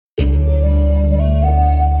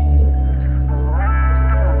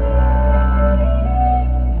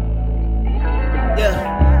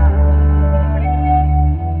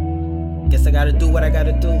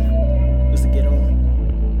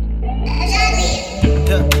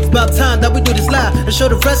About time that we do this live and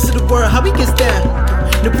show the rest of the world how we get down.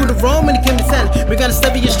 To prove the wrong when it came to talent, we gotta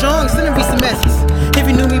step in strong, sending recent messages. If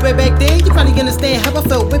you knew me way back then, you probably understand how I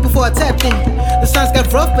felt way before I tapped in. The signs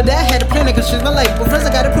got rough, but I had a plan that could change my life. But first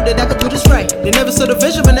I gotta prove that I could do this right. They never saw the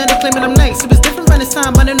vision, but now they claiming I'm nice. It was different around this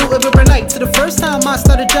time, I didn't know it would burn light. To the first time I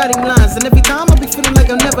started jotting lines, and every time I be feeling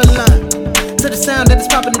like I'm never lying. To the sound that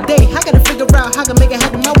is popping today, I gotta figure out how I can make it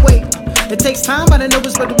happen my way. It takes time, but I know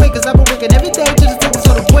it's worth the wait, cause I've been working every day to just take this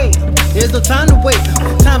sort of weight. There's no time to wait,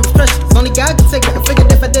 time is precious, only God can take it. I figured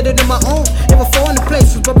if I did it on my own, it would fall into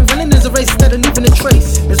place. But we running is a race instead of leaving a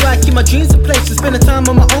trace. That's why I keep my dreams in place, to spend the time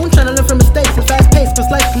on my own, trying to learn from mistakes. It's fast paced, cause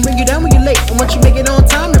life can bring you down when you're late. And once you make it on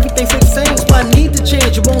time, everything stays the same. That's why I need to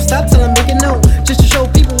change, it won't stop till I make it known. Just to show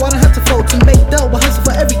people I don't have to fold, to make dough, I hustle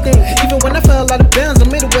for everything. Even when I fell out of bounds, I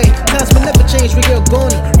made a way. Times will never change, we get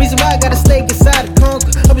going. Reason why I gotta stay inside to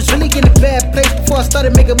conquer. I was really in a bad place before I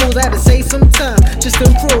started making moves. I had to save some time just to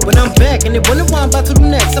improve. But I'm back, and they wonder why I'm about to do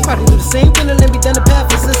next. I probably do the same thing and let me down the path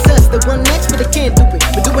of success. They run next, but they can't do it.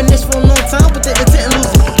 Been doing this for a long time with the intent and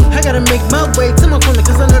losing. I gotta make my way to my corner,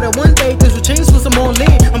 cause I know that one day things will change once I'm all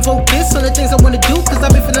in. I'm focused on the things I wanna do, cause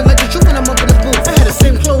I've been feeling like the truth when I'm up in the booth. I had the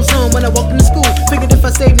same clothes on when I walked into school. Figured if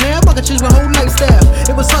I stayed now, I could change my whole lifestyle.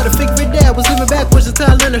 It was hard to figure it out, was living backwards until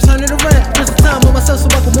I learned to turn it around. Just the time on myself so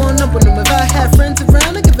I could warm up on them. If I had friends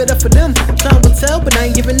around, I'd give it up for them. Time will tell, but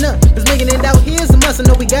I ain't giving up. Cause making it out here is a must, I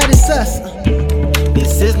know we got it sus.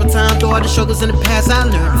 This is my time, through all the struggles in the past, I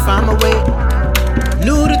learned to find my way.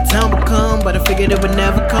 Knew the time would come, but I figured it would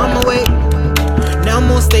never come my way. Now I'm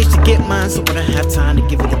on stage to get mine, so I don't have time to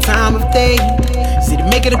give it the time of day. See, to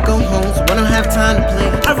make it or go home, so I don't have time to play.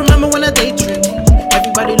 I remember when I daydreamed,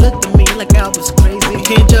 everybody looked at me like I was crazy. You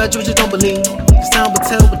can't judge what you don't believe, cause time will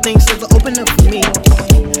tell when things start to open up for me.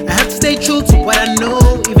 I have to stay true to what I know,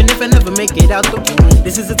 even if I never make it out the room.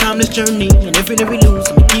 This is a timeless journey, and if we never lose,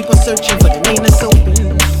 I'ma keep on searching for the lane that's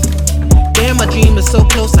open. Damn, my dream is so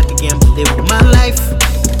close, I could gamble it with my life.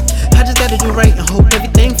 I just gotta do right and hope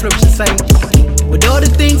everything flourishes in sight. With all the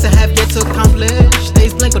things I have yet to accomplish,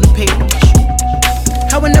 stays blank on the page.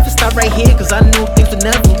 I would never stop right here, cause I know things will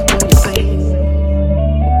never be the same.